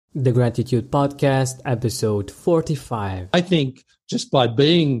The Gratitude Podcast, episode 45. I think just by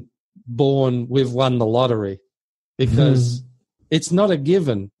being born, we've won the lottery because it's not a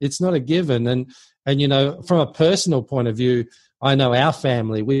given. It's not a given. And, you know, from a personal point of view, I know our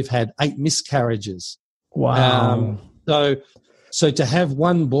family, we've had 8 miscarriages. Wow. So to have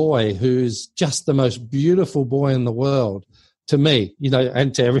one boy who's just the most beautiful boy in the world, to me, you know,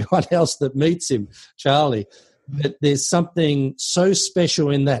 and to everyone else that meets him, Charlie, that there's something so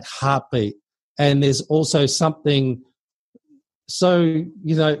special in that heartbeat. And there's also something so,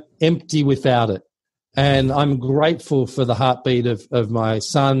 you know, empty without it. And I'm grateful for the heartbeat of my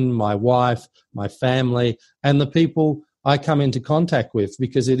son, my wife, my family, and the people I come into contact with,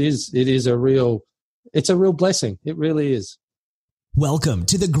 because it's a real blessing. It really is. Welcome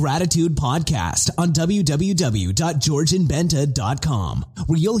to the Gratitude Podcast on www.georgianbenta.com,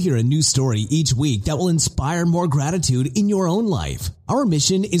 where you'll hear a new story each week that will inspire more gratitude in your own life. Our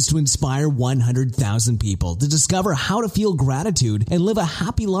mission is to inspire 100,000 people to discover how to feel gratitude and live a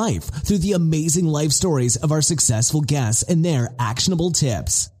happy life through the amazing life stories of our successful guests and their actionable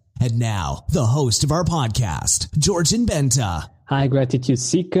tips. And now, the host of our podcast, Georgian Benta. Hi, gratitude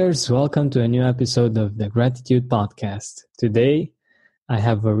seekers. Welcome to a new episode of the Gratitude Podcast. Today, I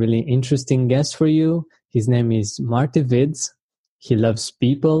have a really interesting guest for you. His name is Marty Vids. He loves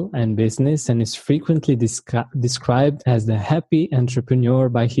people and business and is frequently described as the happy entrepreneur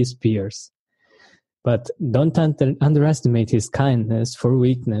by his peers. But don't underestimate his kindness for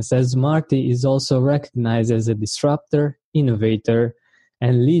weakness, as Marty is also recognized as a disruptor, innovator,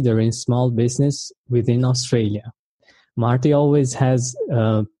 and leader in small business within Australia. Marty always has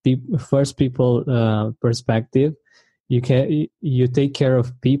first people perspective. You take care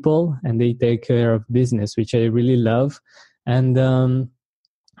of people and they take care of business, which I really love. And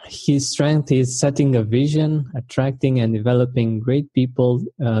his strength is setting a vision, attracting and developing great people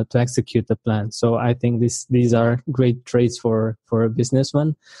to execute the plan. So I think these are great traits for a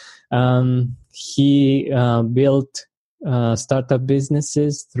businessman. He built startup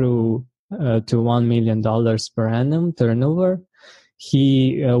businesses through to $1 million per annum turnover.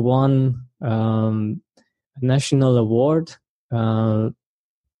 He won national award in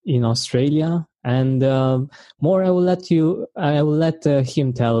Australia, and more I will let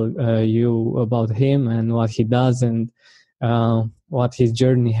him tell you about him and what he does and what his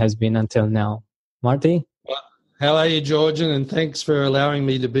journey has been until now. Marty? Well, how are you, Georgian? And thanks for allowing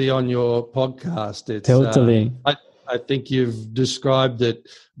me to be on your podcast. It's totally. I think you've described it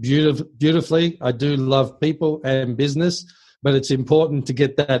beautifully. I do love people and business, but it's important to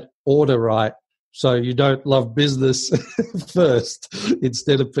get that order right. So you don't love business first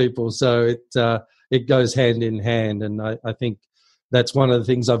instead of people. So it goes hand in hand. And I think that's one of the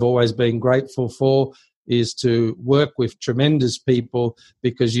things I've always been grateful for, is to work with tremendous people,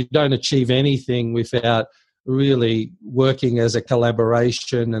 because you don't achieve anything without really working as a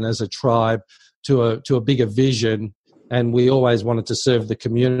collaboration and as a tribe to a bigger vision. And we always wanted to serve the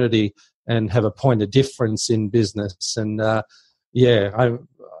community and have a point of difference in business. And I'm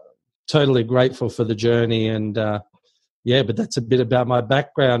totally grateful for the journey. And but that's a bit about my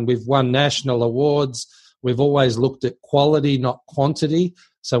background. We've won national awards. We've always looked at quality, not quantity.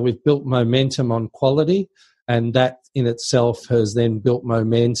 So we've built momentum on quality, and that in itself has then built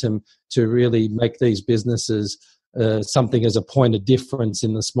momentum to really make these businesses something as a point of difference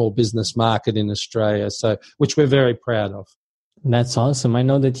in the small business market in Australia. So, which we're very proud of. That's awesome. I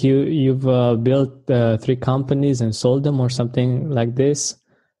know that you've built 3 companies and sold them or something like this.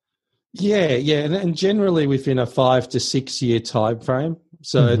 Yeah, and generally within a 5 to 6 year time frame.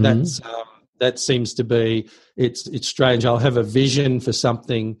 So that seems to be it's strange. I'll have a vision for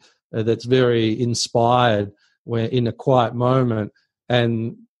something that's very inspired, where in a quiet moment,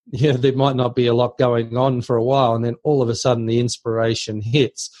 and there might not be a lot going on for a while, and then all of a sudden the inspiration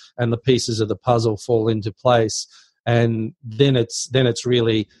hits and the pieces of the puzzle fall into place, and then it's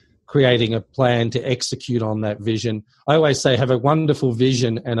really creating a plan to execute on that vision. I always say have a wonderful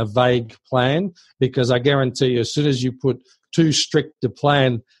vision and a vague plan, because I guarantee you as soon as you put too strict a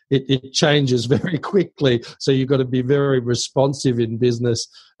plan, it changes very quickly. So you've got to be very responsive in business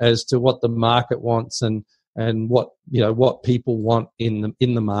as to what the market wants and what people want in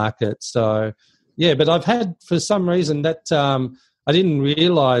the market. So but I've had, for some reason, that I didn't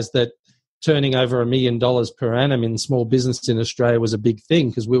realize that turning over $1 million per annum in small business in Australia was a big thing,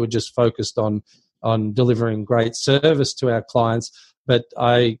 because we were just focused on delivering great service to our clients. But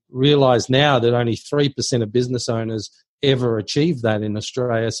I realize now that only 3% of business owners ever achieve that in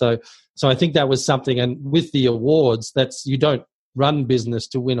Australia. So I think that was something. And with the awards, you don't run business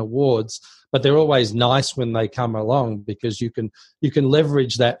to win awards, but they're always nice when they come along because you can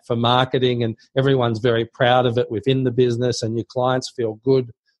leverage that for marketing, and everyone's very proud of it within the business, and your clients feel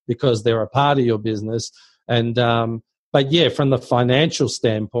good because they're a part of your business. And but yeah, from the financial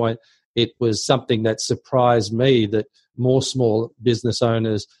standpoint, it was something that surprised me that more small business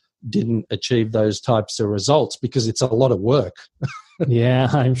owners didn't achieve those types of results because it's a lot of work. Yeah,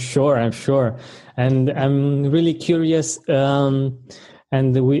 I'm sure. And I'm really curious. I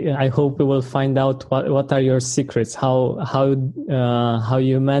hope we will find out what are your secrets, how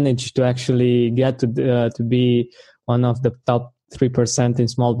you manage to actually get to be one of the top 3% in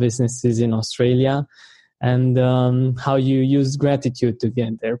small businesses in Australia, and how you use gratitude to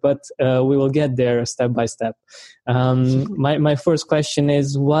get there. But we will get there step by step. My first question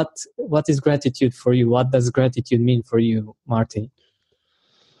is, what is gratitude for you? What does gratitude mean for you, Marty?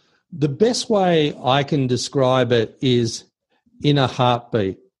 The best way I can describe it is in a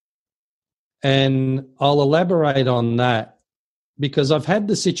heartbeat. And I'll elaborate on that because I've had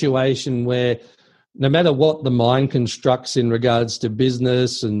the situation where no matter what the mind constructs in regards to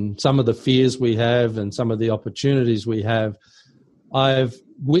business and some of the fears we have and some of the opportunities we have, I've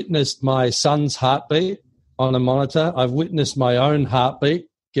witnessed my son's heartbeat on a monitor. I've witnessed my own heartbeat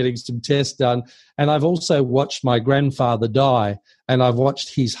getting some tests done. And I've also watched my grandfather die, and I've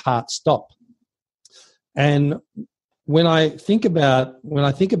watched his heart stop. And when I think about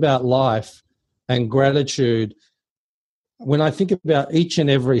life and gratitude, when I think about each and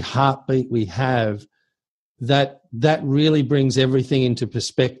every heartbeat we have, that really brings everything into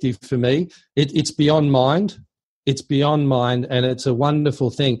perspective for me. It's beyond mind. It's beyond mind, and it's a wonderful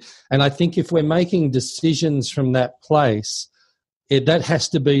thing. And I think if we're making decisions from that place, that has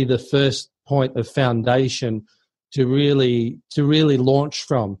to be the first point of foundation to really launch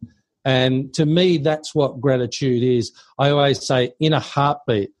from. And to me, that's what gratitude is. I always say, in a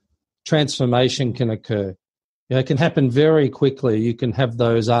heartbeat, transformation can occur. It can happen very quickly. You can have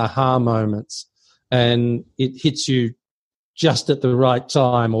those aha moments, and it hits you just at the right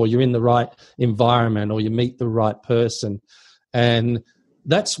time, or you're in the right environment, or you meet the right person. And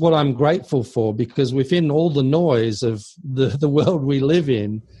that's what I'm grateful for, because within all the noise of the world we live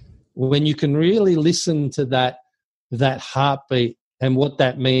in, when you can really listen to that heartbeat and what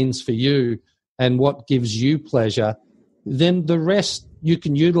that means for you and what gives you pleasure, then the rest you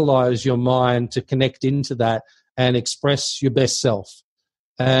can utilize your mind to connect into that and express your best self.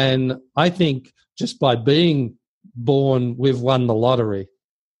 And I think just by being born, we've won the lottery,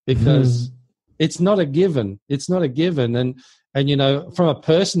 because it's not a given. It's not a given. And you know, from a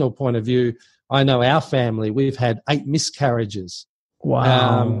personal point of view, I know our family, we've had 8 miscarriages.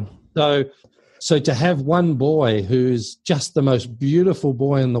 Wow. So to have one boy who's just the most beautiful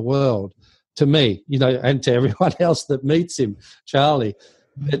boy in the world, to me, you know, and to everyone else that meets him, Charlie,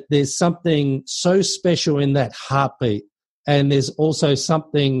 that there's something so special in that heartbeat. And there's also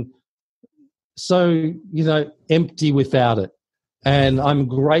something so, you know, empty without it. And I'm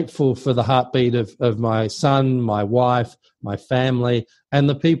grateful for the heartbeat of my son, my wife, my family, and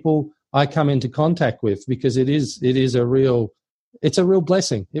the people I come into contact with, because it's a real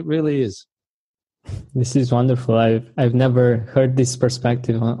blessing. It really is. This is wonderful. I've never heard this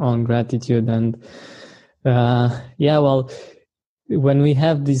perspective on gratitude. And well, when we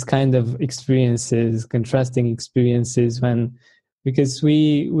have these kind of experiences, contrasting experiences, because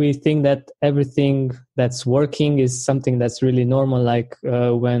we think that everything that's working is something that's really normal, like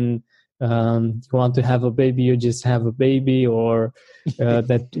when you want to have a baby, you just have a baby, or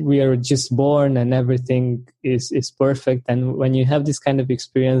that we are just born and everything is perfect. And when you have this kind of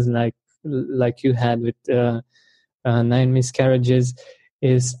experience like you had with 9 miscarriages,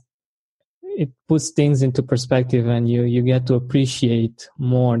 it puts things into perspective, and you get to appreciate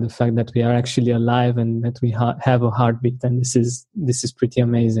more the fact that we are actually alive and that we have a heartbeat. And this is pretty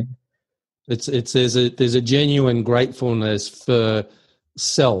amazing. There's a genuine gratefulness for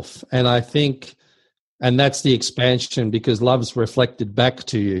self, and I think, and that's the expansion, because love's reflected back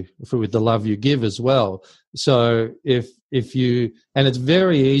to you with the love you give as well. So if you, and it's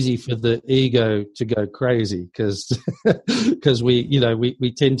very easy for the ego to go crazy, because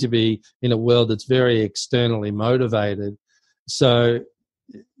we tend to be in a world that's very externally motivated. So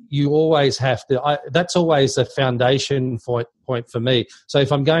you always have to, that's always a foundation point for me. So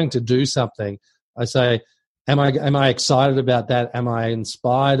if I'm going to do something, I say, am I excited about that? Am I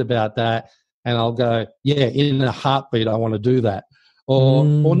inspired about that? And I'll go, yeah, in a heartbeat, I want to do that, or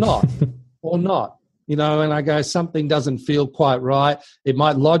not, or not. You know, and I go, something doesn't feel quite right. It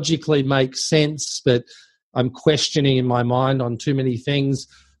might logically make sense, but I'm questioning in my mind on too many things.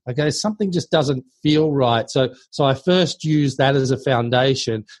 okay, something just doesn't feel right. So I first use that as a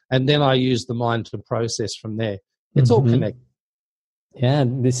foundation, and then I use the mind to process from there. It's all connected. Yeah,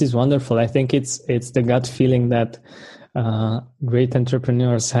 this is wonderful. I think it's the gut feeling that great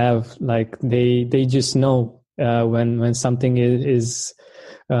entrepreneurs have. Like they just know when something is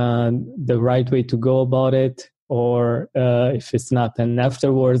the right way to go about it, or if it's not. And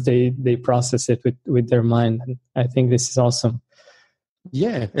afterwards, they process it with their mind. And I think this is awesome.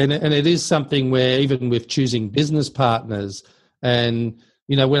 Yeah, and it is something where even with choosing business partners, and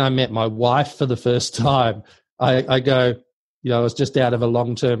when I met my wife for the first time, I go, I was just out of a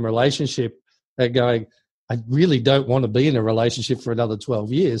long-term relationship, and going, I really don't want to be in a relationship for another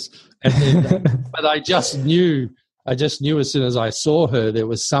 12 years. And then, but I just knew as soon as I saw her, there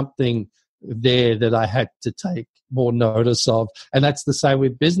was something there that I had to take more notice of. And that's the same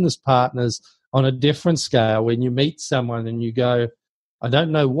with business partners on a different scale. When you meet someone and you go, I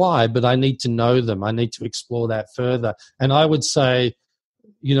don't know why, but I need to know them. I need to explore that further. And I would say,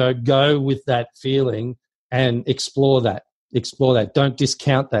 go with that feeling and explore that. Don't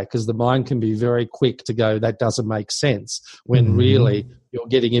discount that, because the mind can be very quick to go, that doesn't make sense, when really you're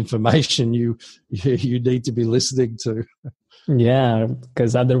getting information you need to be listening to. Yeah,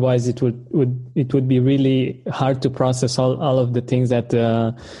 because otherwise it would be really hard to process all of the things that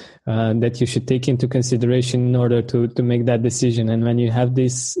that you should take into consideration in order to make that decision. And when you have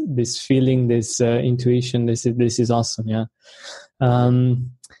this feeling, this intuition, this is awesome. Yeah.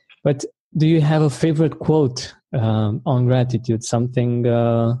 But do you have a favorite quote on gratitude? Something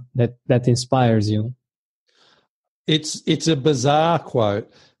that inspires you? It's a bizarre quote,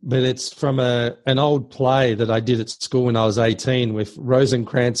 but it's from an old play that I did at school when I was 18 with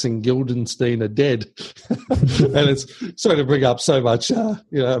Rosencrantz and Guildenstern are dead. And it's sort of bring up so much, about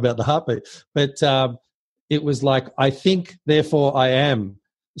the heartbeat. But it was like, I think, therefore I am.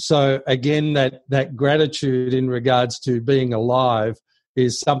 So again, that gratitude in regards to being alive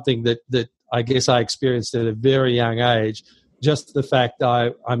is something that I guess I experienced at a very young age. Just the fact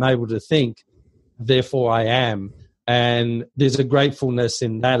I'm able to think, therefore I am. And there's a gratefulness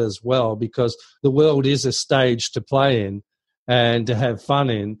in that as well, because the world is a stage to play in and to have fun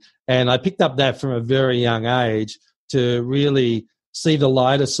in. And I picked up that from a very young age, to really see the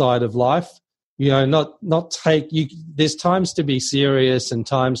lighter side of life. Not take you. There's times to be serious and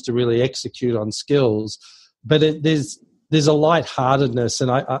times to really execute on skills, but there's a lightheartedness, and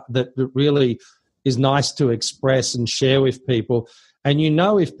that really is nice to express and share with people. And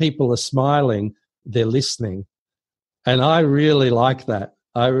if people are smiling, they're listening. And I really like that.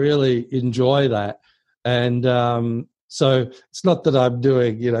 I really enjoy that. And so it's not that I'm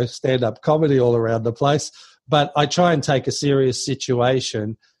doing, stand-up comedy all around the place, but I try and take a serious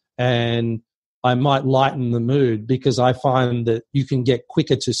situation and I might lighten the mood, because I find that you can get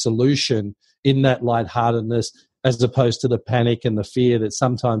quicker to solution in that lightheartedness, as opposed to the panic and the fear that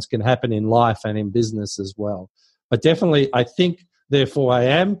sometimes can happen in life and in business as well. But definitely, I think, therefore I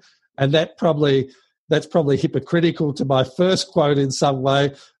am. And that's probably hypocritical to my first quote in some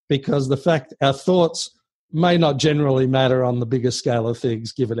way, because the fact our thoughts may not generally matter on the bigger scale of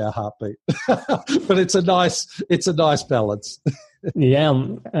things, given our heartbeat. But it's a nice balance. Yeah,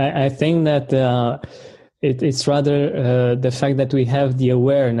 I think that it's rather the fact that we have the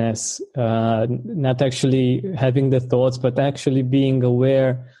awareness, not actually having the thoughts, but actually being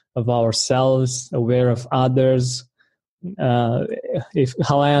aware of ourselves, aware of others. If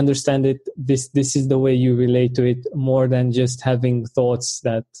how I understand it, this is the way you relate to it, more than just having thoughts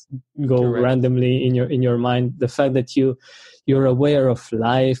that go Correct. Randomly in your mind. The fact that you're aware of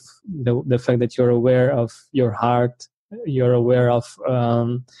life, the fact that you're aware of your heart, you're aware of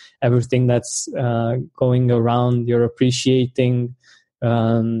everything that's going around, you're appreciating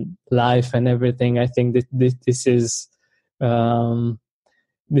life and everything. I think that this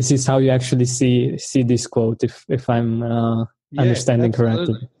is how you actually see this quote, if I'm understanding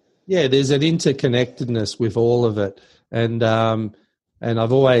correctly. Yeah, there's an interconnectedness with all of it, and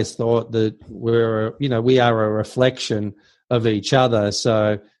I've always thought that we are a reflection of each other.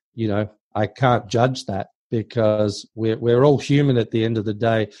 So I can't judge that, because we're all human at the end of the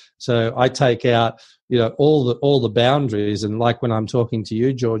day. So I take out all the boundaries, and like when I'm talking to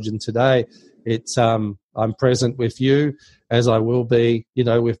you, Georgian, today, it's I'm present with you, as I will be,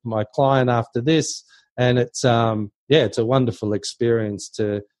 with my client after this. And it's it's a wonderful experience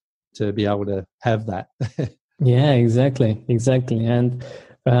to be able to have that. Yeah, exactly. And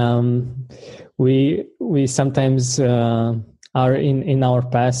we sometimes are in our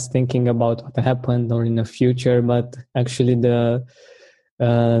past thinking about what happened, or in the future, but actually the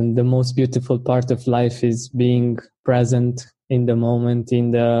most beautiful part of life is being present in the moment,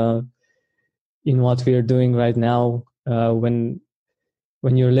 in what we are doing right now. When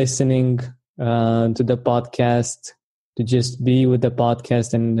you're listening to the podcast, to just be with the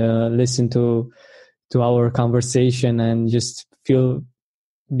podcast and listen to our conversation and just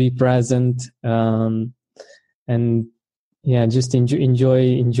be present, and just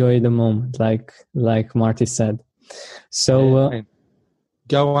enjoy the moment, like Marty said. So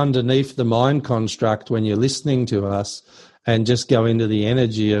go underneath the mind construct when you're listening to us, and just go into the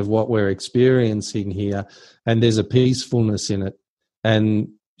energy of what we're experiencing here, and there's a peacefulness in it, and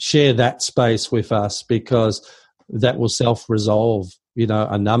share that space with us, because that will self-resolve,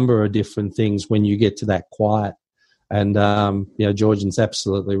 a number of different things when you get to that quiet. And, Georgian's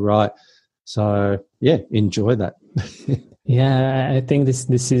absolutely right. So, enjoy that. Yeah, I think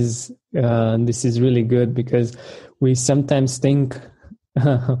this is really good, because we sometimes think,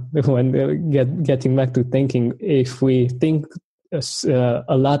 when getting back to thinking, if we think a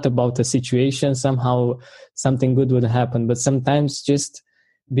lot about a situation, somehow something good would happen. But sometimes just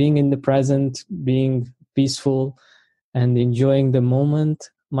being in the present, being peaceful and enjoying the moment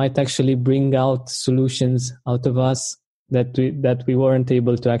might actually bring out solutions out of us that we weren't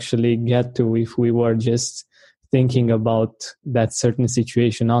able to actually get to if we were just thinking about that certain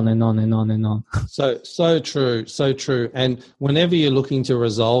situation on and on and on and on. So true. And whenever you're looking to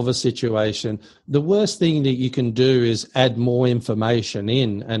resolve a situation, the worst thing that you can do is add more information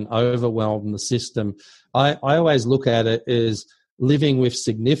in and overwhelm the system. I always look at it as living with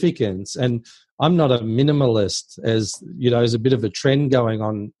significance. And I'm not a minimalist, as there's a bit of a trend going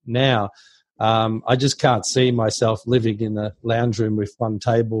on now. I just can't see myself living in a lounge room with one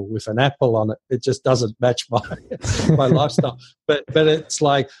table with an apple on it. It just doesn't match my lifestyle. But it's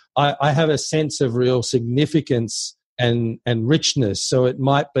like I have a sense of real significance and richness. So it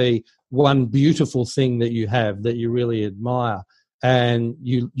might be one beautiful thing that you have that you really admire and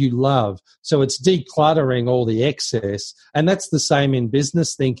you love. So it's decluttering all the excess. And that's the same in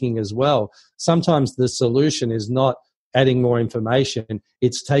business thinking as well. Sometimes the solution is not adding more information,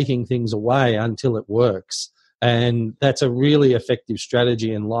 it's taking things away until it works. And that's a really effective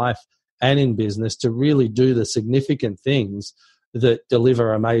strategy in life and in business, to really do the significant things that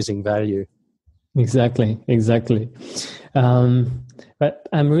deliver amazing value. Exactly. But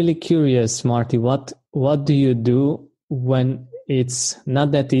I'm really curious, Marty, what do you do when it's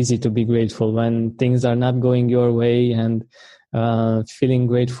not that easy to be grateful, when things are not going your way, and feeling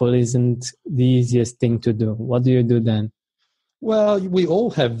grateful isn't the easiest thing to do? What do you do then? Well, we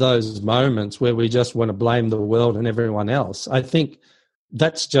all have those moments where we just want to blame the world and everyone else. I think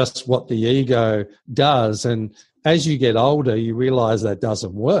that's just what the ego does. And as you get older, you realize that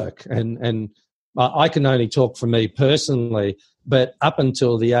doesn't work. And I can only talk for me personally, but up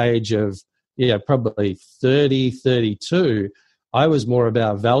until the age of, probably 30, 32, I was more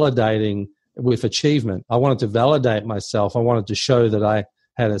about validating with achievement. I wanted to validate myself. I wanted to show that I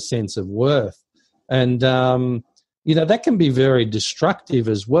had a sense of worth. And, that can be very destructive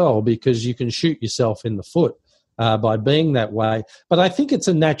as well, because you can shoot yourself in the foot by being that way. But I think it's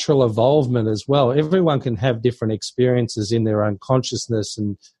a natural evolvement as well. Everyone can have different experiences in their own consciousness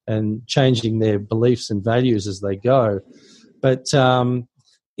and changing their beliefs and values as they go. But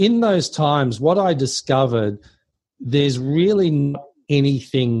in those times, what I discovered, there's really not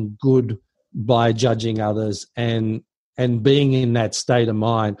anything good by judging others and being in that state of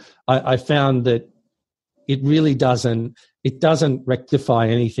mind. I found that it really doesn't rectify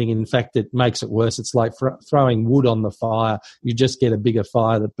anything. In fact, it makes it worse. It's like throwing wood on the fire. You just get a bigger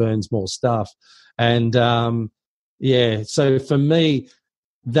fire that burns more stuff. And so for me,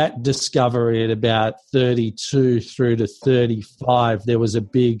 that discovery at about 32 through to 35, there was a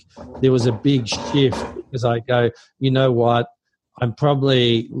big shift, because I go, you know what? I'm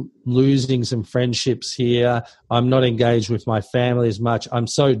probably losing some friendships here. I'm not engaged with my family as much. I'm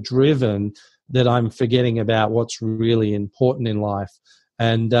so driven that I'm forgetting about what's really important in life.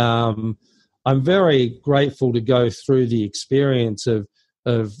 And I'm very grateful to go through the experience of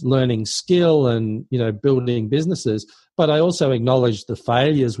learning skill and, building businesses. But I also acknowledge the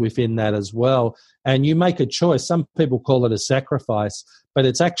failures within that as well. And you make a choice. Some people call it a sacrifice, but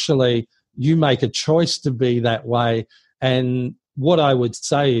it's actually you make a choice to be that way. And what I would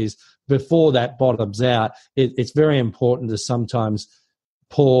say is, before that bottoms out, it's very important to sometimes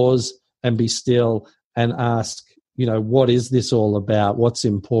pause and be still and ask, what is this all about? What's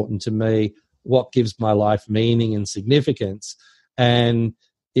important to me? What gives my life meaning and significance? And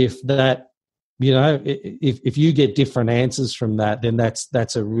if that, if you get different answers from that, then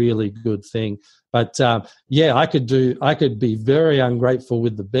that's a really good thing. But I could be very ungrateful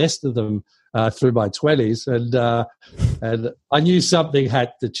with the best of them through my 20s, and And I knew something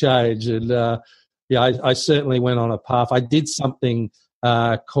had to change. And I certainly went on a path. I did something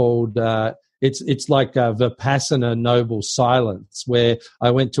called it's like a Vipassana Noble Silence, where I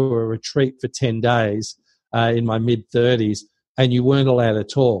went to a retreat for 10 days in my mid-30s, and you weren't allowed to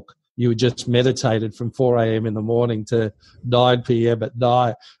talk. You just meditated from 4 a.m. in the morning to 9 p.m. at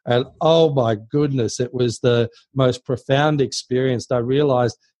night. And oh my goodness, it was the most profound experience. I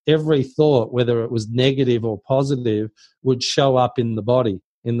realized every thought, whether it was negative or positive, would show up in the body,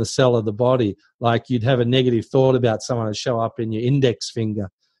 in the cell of the body. Like you'd have a negative thought about someone and show up in your index finger.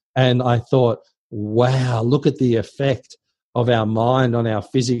 And I thought, wow, look at the effect of our mind on our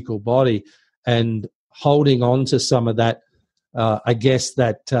physical body. And holding on to some of that, I guess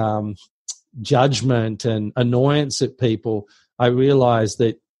that judgment and annoyance at people, I realized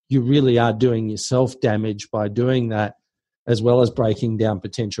that you really are doing yourself damage by doing that, as well as breaking down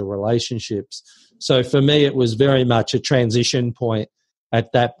potential relationships. So for me, it was very much a transition point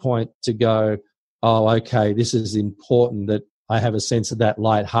at that point to go, oh, okay, this is important that I have a sense of that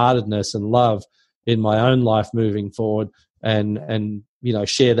lightheartedness and love in my own life moving forward, and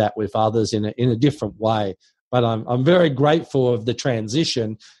share that with others in a different way. But I'm very grateful of the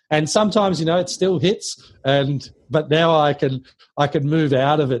transition, and sometimes it still hits, but now I can move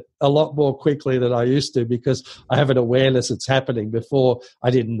out of it a lot more quickly than I used to, because I have an awareness it's happening. Before, I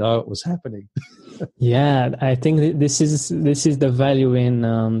didn't know it was happening. Yeah, I think this is the value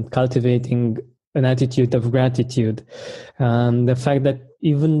in cultivating an attitude of gratitude. The fact that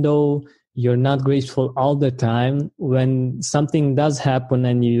even though you're not grateful all the time, when something does happen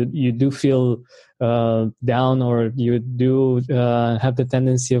and you do feel down, or you do have the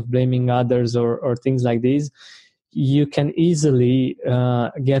tendency of blaming others or things like these, you can easily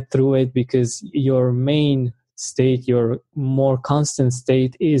get through it, because your main state, your more constant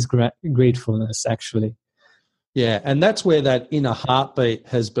state, is gratefulness, actually. Yeah, and that's where that inner heartbeat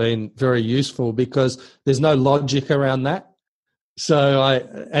has been very useful, because there's no logic around that. So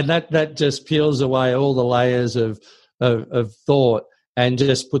that just peels away all the layers of thought and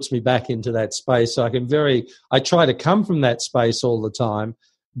just puts me back into that space. So I try to come from that space all the time,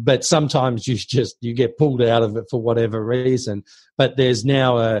 but sometimes you get pulled out of it for whatever reason. But there's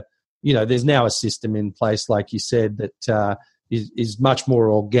now a system in place, like you said, that is much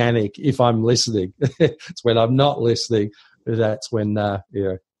more organic if I'm listening. It's when I'm not listening, that's when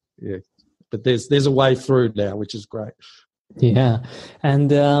But there's a way through now, which is great. Yeah.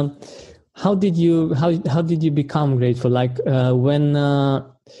 And how did you become grateful? Like when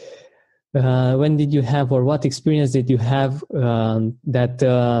did you have, or what experience did you have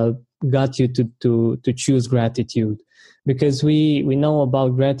that got you to choose gratitude? Because we know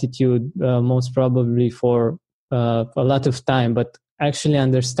about gratitude most probably for a lot of time, but actually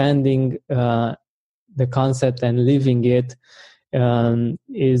understanding the concept and living it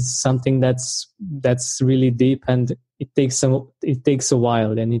is something that's really deep, and it takes a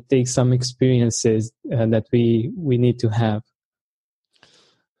while, and it takes some experiences that we need to have.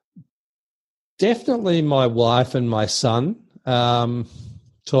 Definitely my wife and my son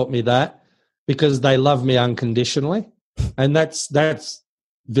taught me that, because they love me unconditionally, and that's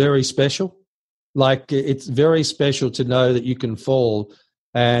very special. Like, it's very special to know that you can fall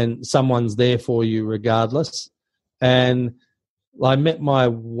and someone's there for you regardless. And I met my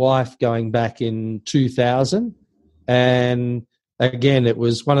wife going back in 2000, and again, it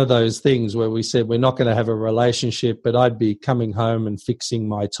was one of those things where we said we're not going to have a relationship, but I'd be coming home and fixing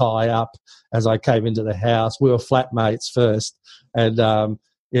my tie up as I came into the house. We were flatmates first, and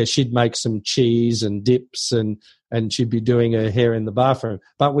she'd make some cheese and dips, and she'd be doing her hair in the bathroom.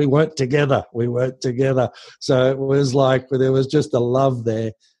 But we weren't together. So it was like there was just a love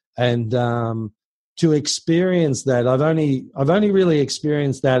there, and to experience that, I've only really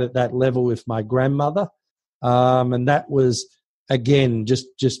experienced that at that level with my grandmother, and that was, again, just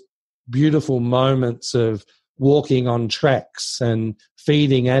beautiful moments of walking on tracks and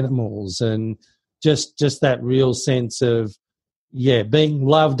feeding animals, and just that real sense of being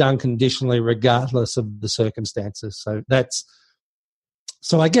loved unconditionally regardless of the circumstances. So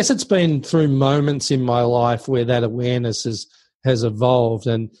I guess it's been through moments in my life where that awareness has evolved,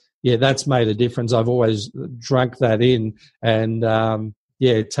 and that's made a difference. I've always drunk that in, and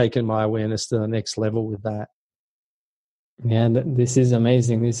taken my awareness to the next level with that. Yeah, this is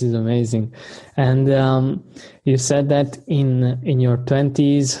amazing. And you said that in your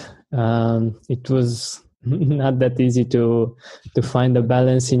 20s, it was not that easy to find a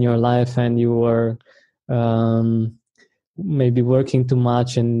balance in your life, and you were maybe working too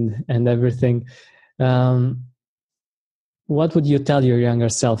much and everything. What would you tell your younger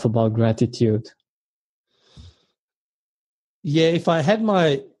self about gratitude? Yeah, if I had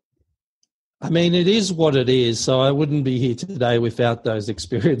it is what it is. So I wouldn't be here today without those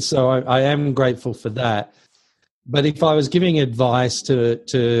experiences. So I am grateful for that. But if I was giving advice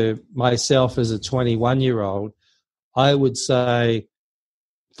to myself as a 21-year-old, I would say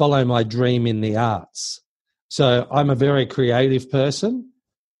follow my dream in the arts. So I'm a very creative person,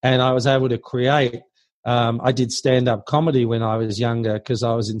 and I was able to create. I did stand-up comedy when I was younger because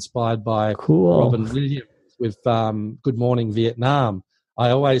I was inspired by Robin Williams with Good Morning Vietnam. I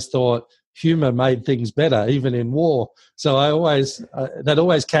always thought humor made things better, even in war. So that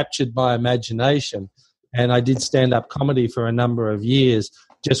always captured my imagination. And I did stand-up comedy for a number of years,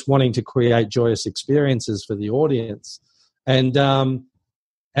 just wanting to create joyous experiences for the audience. And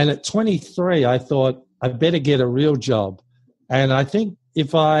at 23, I thought I better get a real job. And I think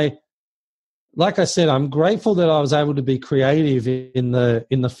like I said, I'm grateful that I was able to be creative in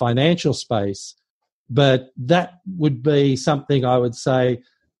the financial space. But that would be something I would say.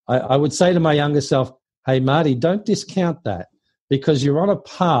 I would say to my younger self, hey, Marty, don't discount that, because you're on a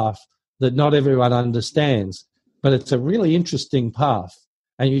path that not everyone understands, but it's a really interesting path,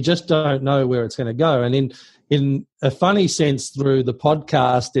 and you just don't know where it's going to go. And in a funny sense, through the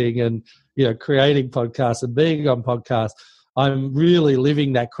podcasting and creating podcasts and being on podcasts, I'm really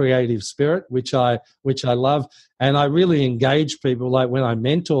living that creative spirit, which I love, and I really engage people, like when I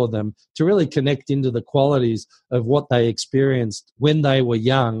mentor them, to really connect into the qualities of what they experienced when they were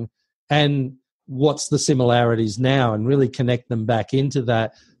young and what's the similarities now, and really connect them back into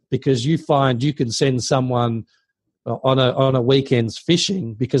that. Because you find you can send someone on a weekend's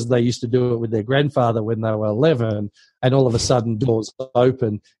fishing because they used to do it with their grandfather when they were 11, and all of a sudden doors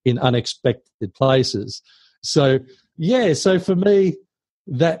open in unexpected places. So for me,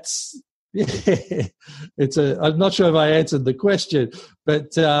 that's I'm not sure if I answered the question,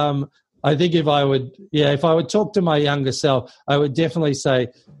 but I think if I would talk to my younger self, I would definitely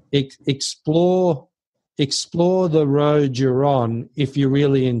say explore the road you're on if you're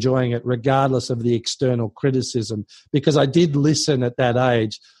really enjoying it, regardless of the external criticism. Because I did listen at that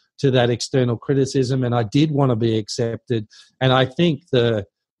age to that external criticism, and I did want to be accepted. And I think the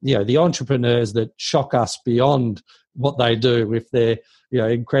entrepreneurs that shock us beyond what they do with their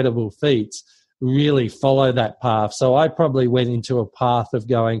incredible feats really follow that path. So I probably went into a path of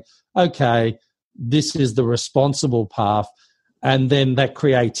going, okay, this is the responsible path. And then that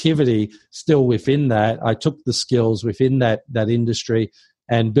creativity still within that, I took the skills within that industry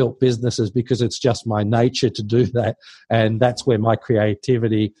and built businesses because it's just my nature to do that. And that's where my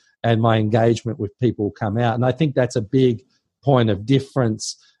creativity and my engagement with people come out. And I think that's a big point of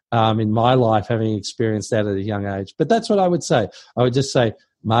difference in my life, having experienced that at a young age. But that's what I would say. I would just say,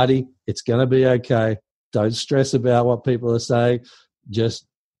 Marty, it's going to be okay. Don't stress about what people are saying. Just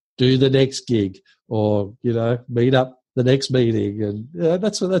do the next gig, or, meet up the next meeting. And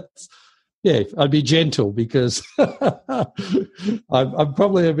I'd be gentle, because I'm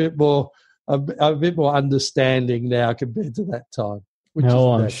probably a bit more understanding now compared to that time.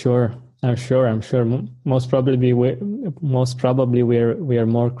 No, I'm sure. Most probably we are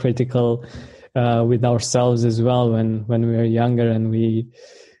more critical with ourselves as well when we are younger, and we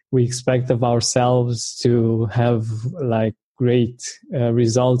expect of ourselves to have like great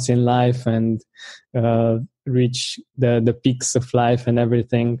results in life and reach the peaks of life and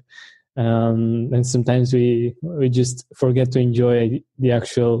everything. And sometimes we just forget to enjoy the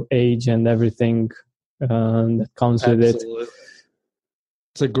actual age and everything that comes with it.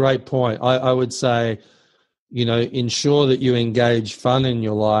 It's a great point. I would say, ensure that you engage fun in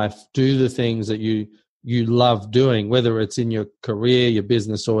your life. Do the things that you love doing, whether it's in your career, your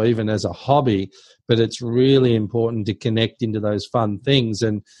business, or even as a hobby. But it's really important to connect into those fun things.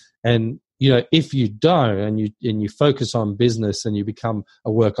 And if you don't, and you focus on business and you become a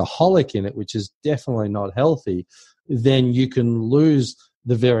workaholic in it, which is definitely not healthy, then you can lose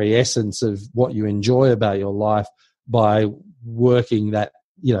the very essence of what you enjoy about your life by working that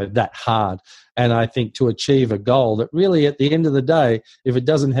hard. And I think to achieve a goal that really, at the end of the day, if it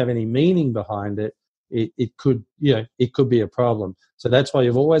doesn't have any meaning behind it, it could be a problem. So that's why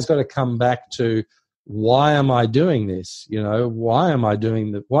you've always got to come back to, why am I doing this? Why am I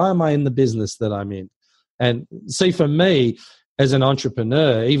doing that? Why am I in the business that I'm in? And see, for me, as an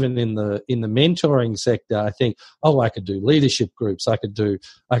entrepreneur, even in the mentoring sector, I think, I could do leadership groups, I could do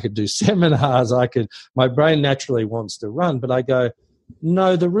seminars, my brain naturally wants to run, but I go,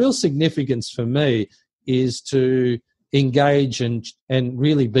 no, the real significance for me is to engage and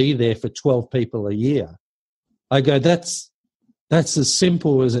really be there for 12 people a year. I go, that's as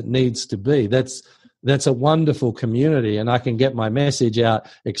simple as it needs to be. That's a wonderful community, and I can get my message out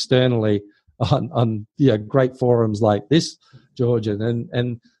externally on great forums like this, George.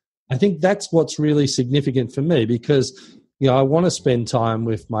 And I think that's what's really significant for me, because I want to spend time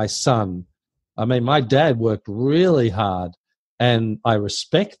with my son. I mean, my dad worked really hard, and I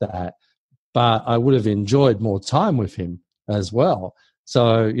respect that, but I would have enjoyed more time with him as well.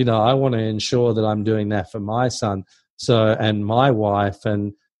 So, I want to ensure that I'm doing that for my son, and my wife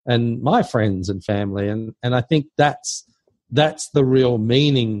and my friends and family. And I think that's the real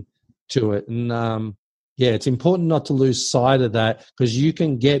meaning to it. And it's important not to lose sight of that, because you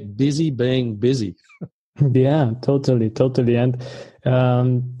can get busy being busy. Yeah, totally. And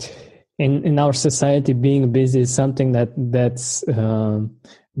in our society, being busy is something that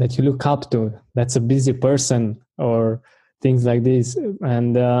you look up to. That's a busy person, or things like this.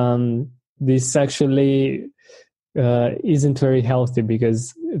 And this actually isn't very healthy,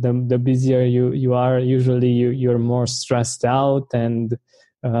 because the busier you are, usually you're more stressed out, and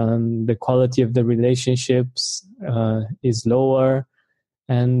the quality of the relationships is lower,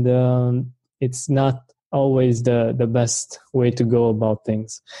 and it's not always the best way to go about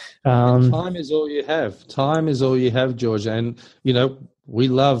things. Time is all you have. Time is all you have, George. And we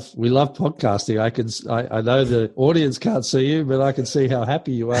love podcasting. I know the audience can't see you, but I can see how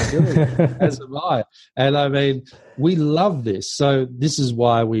happy you are doing it, as am I. And I mean, we love this. So this is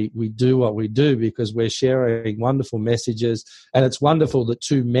why we do what we do, because we're sharing wonderful messages, and it's wonderful that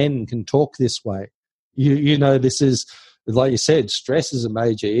two men can talk this way. This is, like you said, stress is a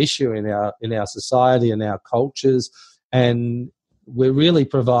major issue in our society and our cultures, and we're really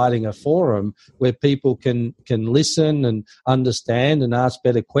providing a forum where people can listen and understand and ask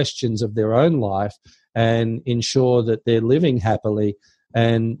better questions of their own life, and ensure that they're living happily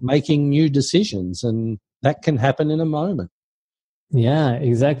and making new decisions, and that can happen in a moment. Yeah,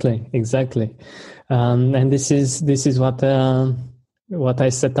 exactly. And this is what I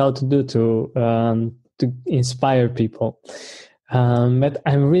set out to do, to inspire people. But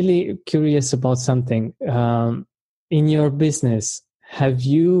I'm really curious about something. In your business, have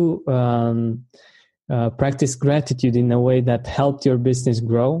you practiced gratitude in a way that helped your business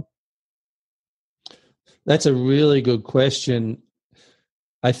grow? That's a really good question.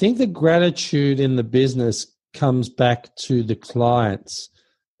 I think the gratitude in the business comes back to the clients.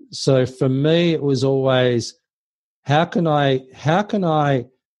 So for me, it was always, how can I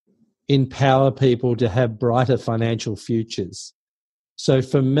empower people to have brighter financial futures? So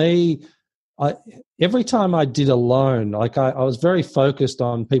for me, every time I did a loan, I was very focused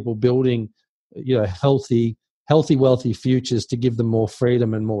on people building, healthy, wealthy futures to give them more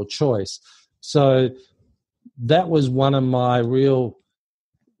freedom and more choice. So that was one of my real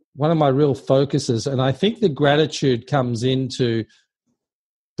focuses. And I think the gratitude comes into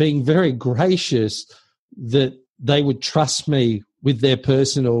being very gracious that they would trust me with their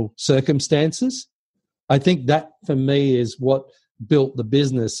personal circumstances. I think that for me is what built the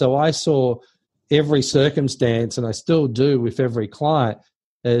business. So I saw every circumstance, and I still do with every client,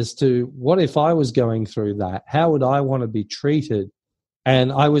 as to what if I was going through that? How would I want to be treated?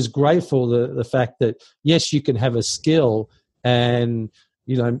 And I was grateful the fact that, yes, you can have a skill and,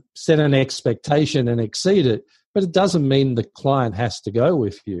 set an expectation and exceed it, but it doesn't mean the client has to go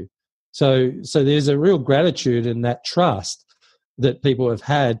with you. So there's a real gratitude in that trust that people have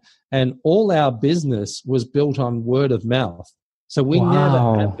had. And all our business was built on word of mouth. So we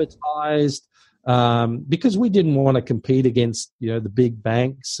never advertised, because we didn't want to compete against, the big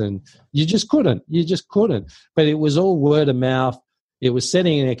banks, and you just couldn't. But it was all word of mouth. It was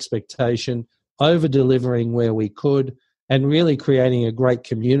setting an expectation, over-delivering where we could, and really creating a great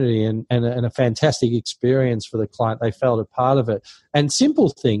community and a fantastic experience for the client. They felt a part of it. And simple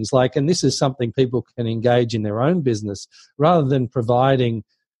things like, and this is something people can engage in their own business, rather than providing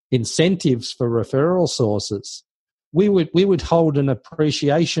incentives for referral sources, we would hold an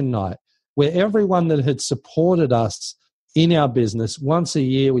appreciation night where everyone that had supported us in our business, once a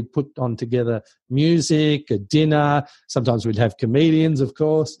year, we'd put on together music, a dinner. Sometimes we'd have comedians, of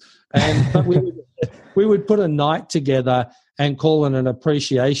course, but we would put a night together and call it an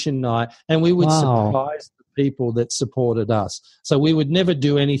appreciation night, and we would surprise the people that supported us. So we would never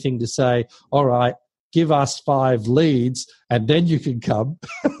do anything to say, all right, give us 5 leads and then you can come.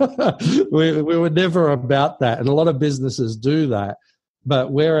 we were never about that. And a lot of businesses do that,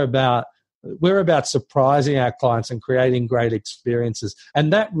 but we're about surprising our clients and creating great experiences.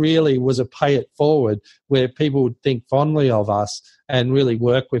 And that really was a pay it forward, where people would think fondly of us and really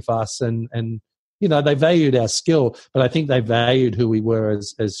work with us. And they valued our skill, but I think they valued who we were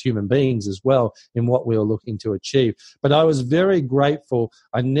as human beings as well, in what we were looking to achieve. But I was very grateful.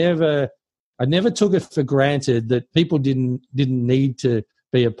 I never took it for granted that people didn't need to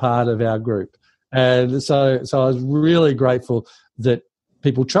be a part of our group. And so I was really grateful that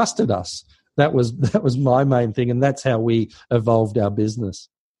people trusted us. That was my main thing, and that's how we evolved our business.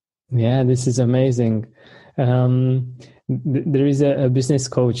 Yeah, this is amazing. There is a business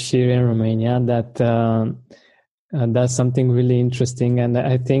coach here in Romania that does something really interesting, and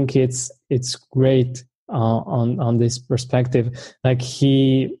I think it's great on this perspective. Like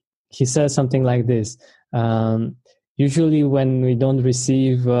he says something like this: usually when we don't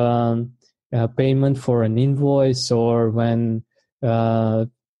receive payment for an invoice, or when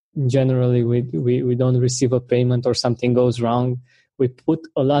generally we don't receive a payment or something goes wrong, we put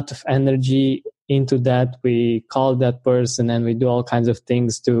a lot of energy into that. We call that person and we do all kinds of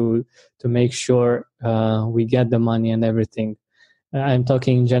things to make sure we get the money and everything. I'm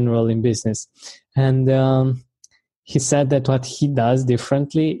talking in general in business. And he said that what he does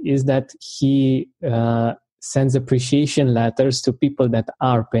differently is that he sends appreciation letters to people that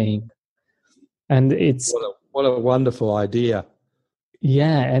are paying. And it's what a wonderful idea.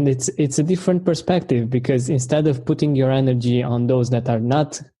 Yeah, and it's a different perspective, because instead of putting your energy on those that are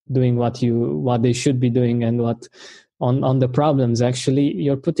not doing what they should be doing and what on the problems, actually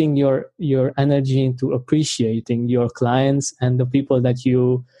you're putting your energy into appreciating your clients and the people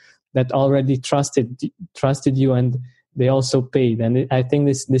that already trusted you, and they also paid. And I think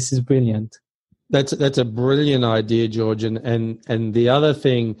this is brilliant. That's a brilliant idea, George. And the other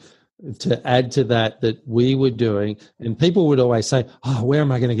thing to add to that we were doing, and people would always say, oh, where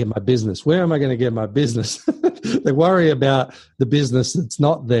am I going to get my business? Where am I going to get my business? They worry about the business that's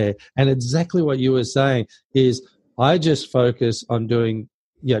not there. And exactly what you were saying is, I just focus on doing,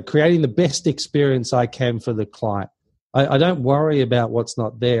 creating the best experience I can for the client. I don't worry about what's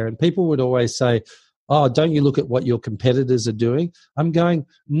not there. And people would always say, oh, don't you look at what your competitors are doing? I'm going,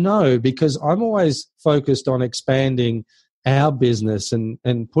 no, because I'm always focused on expanding our business and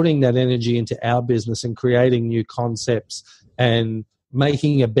putting that energy into our business and creating new concepts and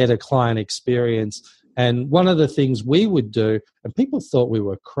making a better client experience. And one of the things we would do, and people thought we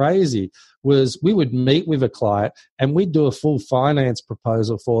were crazy, was we would meet with a client and we'd do a full finance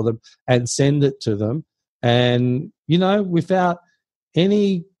proposal for them and send it to them. And, without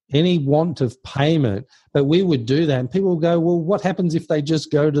any want of payment, but we would do that. And people would go, well, what happens if they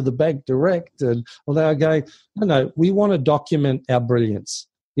just go to the bank direct? And they are going, no, we want to document our brilliance.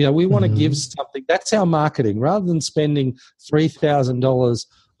 We want to give something. That's our marketing. Rather than spending $3,000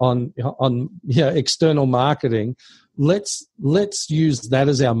 on external marketing, let's use that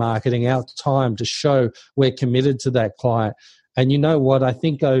as our marketing, our time to show we're committed to that client. And you know what? I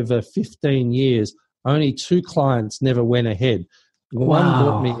think over 15 years, only 2 clients never went ahead.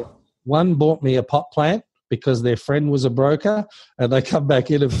 One bought me a pot plant because their friend was a broker, and they come back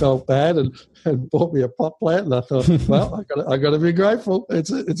in and felt bad and bought me a pot plant. And I thought, well, I got to be grateful.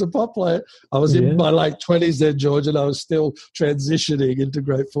 It's a pot plant. I was in my late 20s then, George, and I was still transitioning into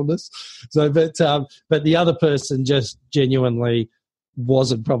gratefulness. So, but the other person just genuinely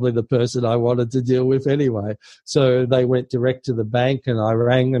wasn't probably the person I wanted to deal with anyway. So they went direct to the bank, and I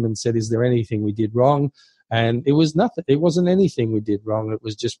rang them and said, is there anything we did wrong? And it was nothing. It wasn't anything we did wrong. It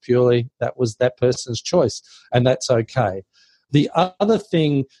was just purely that was that person's choice, and that's okay. The other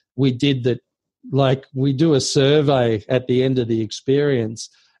thing we did that, like, we do a survey at the end of the experience,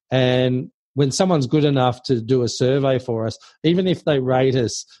 and when someone's good enough to do a survey for us, even if they rate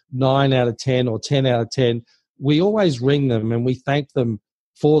us 9 out of 10 or 10 out of 10, we always ring them and we thank them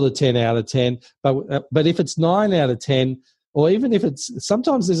for the 10 out of 10. But if it's 9 out of 10, or even if it's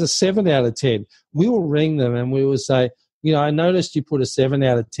sometimes there's a 7 out of 10, we will ring them and we will say, I noticed you put a 7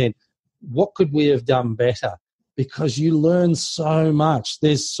 out of 10. What could we have done better? Because you learn so much.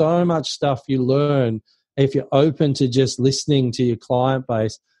 There's so much stuff you learn if you're open to just listening to your client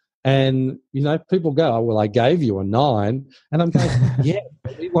base. And, people go, oh, well, I gave you a 9. And I'm going, yeah,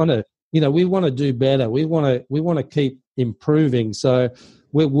 we want to do better. We want to keep improving. So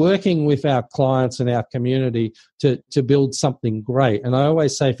we're working with our clients and our community to build something great. And I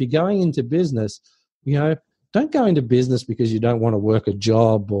always say, if you're going into business, don't go into business because you don't want to work a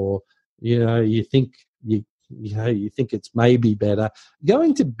job, or, you think it's maybe better. Go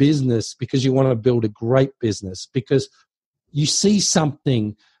into business because you want to build a great business, because you see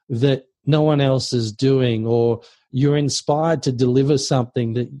something that no one else is doing, or you're inspired to deliver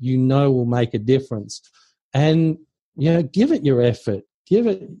something that will make a difference. And, give it your effort. Give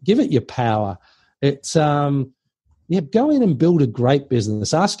it your power. It's go in and build a great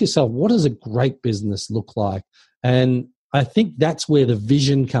business. Ask yourself, what does a great business look like? And I think that's where the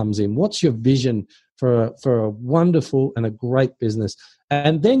vision comes in. What's your vision for a wonderful and a great business.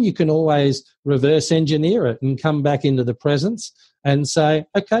 And then you can always reverse engineer it and come back into the presence and say,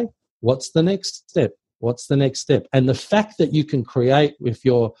 okay, what's the next step? What's the next step? And the fact that you can create with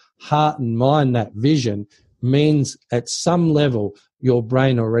your heart and mind that vision means at some level your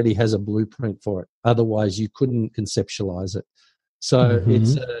brain already has a blueprint for it. Otherwise, you couldn't conceptualize it. So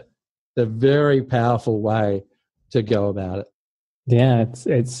it's a very powerful way to go about it. Yeah,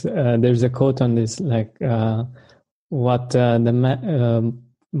 it's there's a quote on this, like what the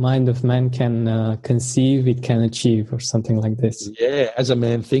mind of man can conceive, it can achieve, or something like this. Yeah, as a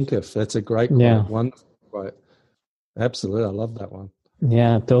man thinketh. That's a great quote. Yeah. Wonderful quote. Absolutely, I love that one.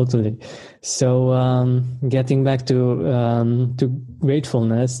 Yeah, totally. So getting back to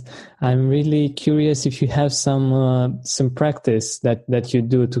gratefulness, I'm really curious if you have some practice that you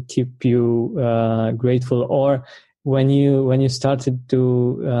do to keep you grateful, or when you started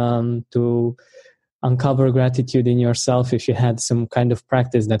to uncover gratitude in yourself, if you had some kind of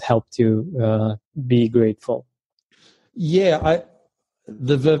practice that helped you be grateful. Yeah,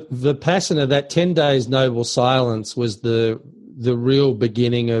 the Vipassana, that 10 days noble silence, was the real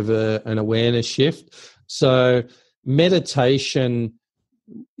beginning of an awareness shift. So meditation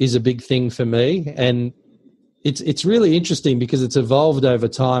is a big thing for me, and it's really interesting because it's evolved over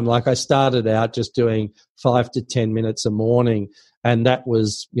time. Like, I started out just doing 5 to 10 minutes a morning, and that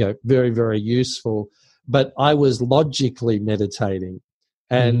was, very, very useful. But I was logically meditating.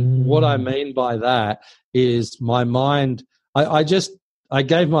 And what I mean by that is my mind, I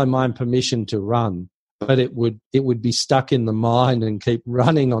gave my mind permission to run, but it would be stuck in the mind and keep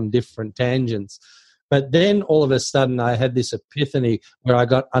running on different tangents. But then all of a sudden I had this epiphany where I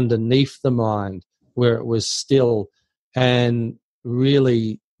got underneath the mind, where it was still and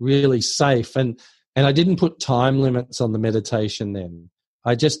really, really safe. And I didn't put time limits on the meditation then.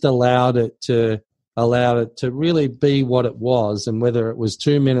 I just allowed it to really be what it was. And whether it was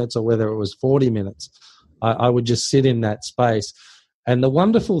 2 minutes or whether it was 40 minutes, I would just sit in that space. And the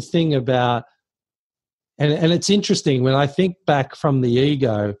wonderful thing about, and it's interesting, when I think back from the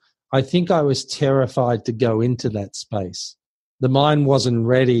ego, I think I was terrified to go into that space. The mind wasn't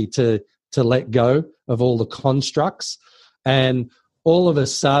ready to let go of all the constructs. And all of a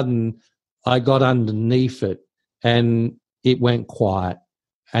sudden, I got underneath it and it went quiet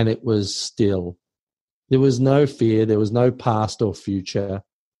and it was still. There was no fear. There was no past or future.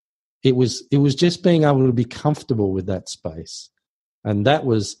 It was just being able to be comfortable with that space. And that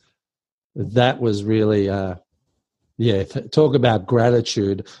was really, talk about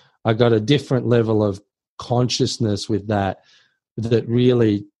gratitude. I got a different level of consciousness with that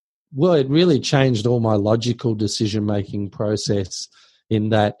really, it really changed all my logical decision-making process, in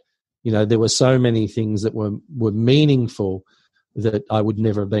that, there were so many things that were meaningful that I would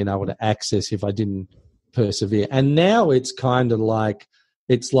never have been able to access if I didn't persevere. And now it's kind of like,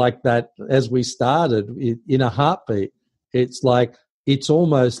 it's like that as we started, in a heartbeat. It's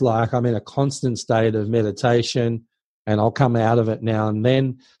almost like I'm in a constant state of meditation, and I'll come out of it now and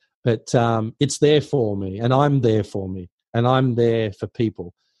then, but it's there for me, and I'm there for me, and I'm there for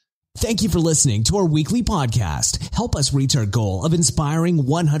people. Thank you for listening to our weekly podcast. Help us reach our goal of inspiring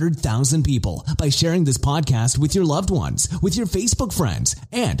 100,000 people by sharing this podcast with your loved ones, with your Facebook friends.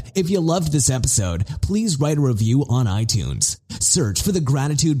 And if you loved this episode, please write a review on iTunes. Search for the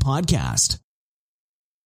Gratitude Podcast.